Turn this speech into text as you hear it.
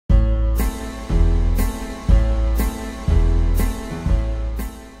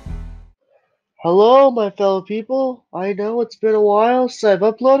Hello, my fellow people. I know it's been a while since I've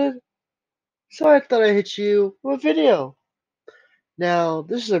uploaded, so I thought I'd hit you with a video. Now,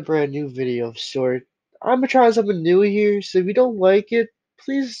 this is a brand new video of sort. I'm gonna try something new here, so if you don't like it,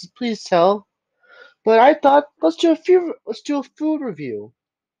 please tell. But I thought let's do a food review.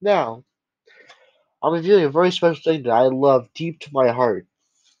 Now, I'm reviewing a very special thing that I love deep to my heart.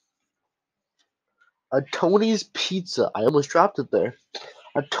 A Tony's pizza. I almost dropped it there.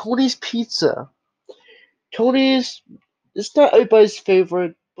 A Tony's pizza. Tony's, it's not everybody's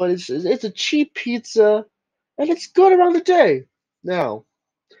favorite, but it's a cheap pizza and it's good around the day. Now,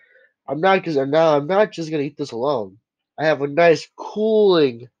 I'm not just gonna eat this alone. I have a nice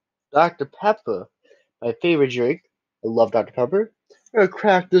cooling Dr. Pepper, my favorite drink. I love Dr. Pepper. I'm gonna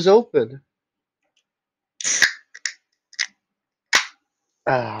crack this open.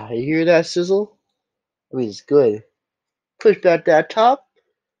 Ah, you hear that sizzle? I mean, it's good. Push back that top,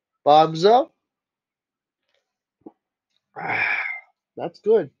 bottoms up. Ah, that's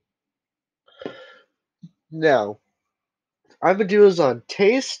good. Now, I'm gonna do this on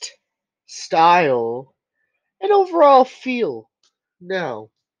taste, style, and overall feel. Now,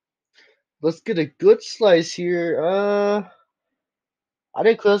 let's get a good slice here. I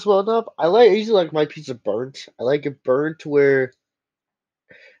didn't cook this well enough. I usually like my pizza burnt. I like it burnt to where it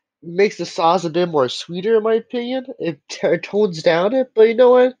makes the sauce a bit more sweeter, in my opinion. It tones down it, but you know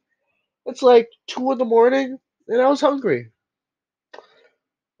what? It's like 2 in the morning, and I was hungry.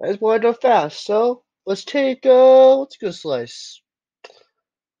 I just wanted to fast, so let's get a slice.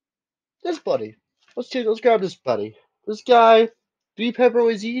 This buddy. Let's grab this buddy. This guy, 3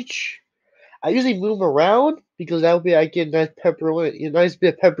 pepperonis each. I usually move them around because that way I get a nice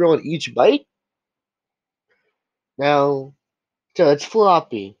bit of pepperoni on each bite. Now, so it's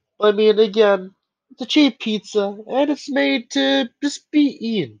floppy. But I mean, again, it's a cheap pizza and it's made to just be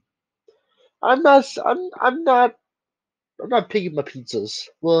eaten. I'm not, I'm not picking my pizzas.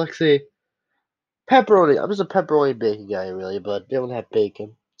 Well, actually, pepperoni. I'm just a pepperoni bacon guy, really, but they don't have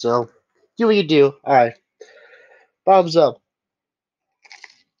bacon. So, do what you do. All right, thumbs up.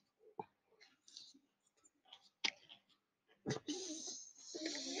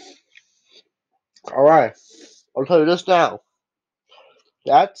 All right, I'll tell you this now.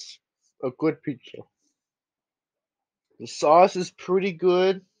 That's a good pizza. The sauce is pretty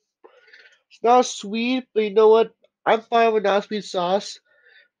good. It's not sweet, but you know what? I'm fine with not sweet sauce.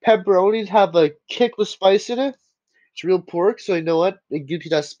 Pepperonis have a kick with spice in it. It's real pork, so you know what? It gives you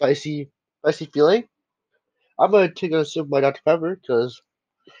that spicy feeling. I'm gonna take a sip of my Dr. Pepper because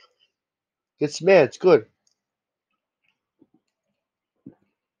it's good.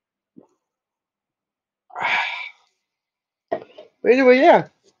 But anyway, yeah,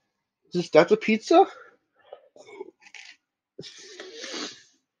 that's a pizza.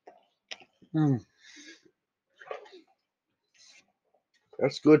 Mm,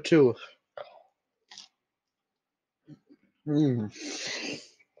 that's good too. Mm,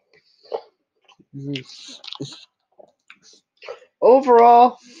 mm.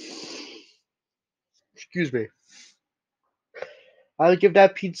 Overall, excuse me, I would give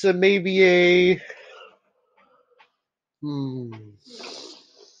that pizza maybe a hmm.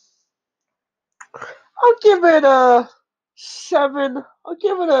 I'll give it a 7. I'll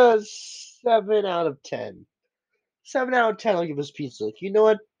give it a 7 out of 10. 7 out of 10. I'll give this pizza. You know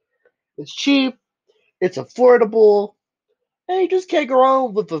what? It's cheap. It's affordable. And you just can't go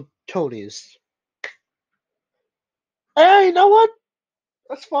wrong with the Tonys. Hey, you know what?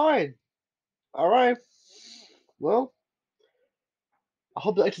 That's fine. All right. Well, I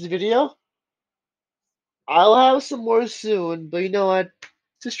hope you liked this video. I'll have some more soon, but you know what?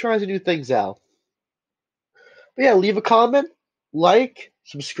 Just trying to new things out. But yeah, leave a comment, like,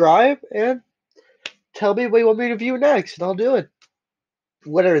 subscribe, and tell me what you want me to review next, and I'll do it.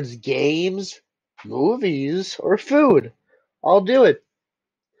 Whether it's games, movies, or food, I'll do it.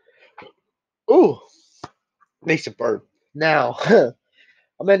 Ooh, makes it burp. Now,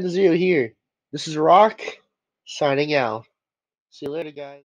 I'm ending the video here. This is Rock, signing out. See you later, guys.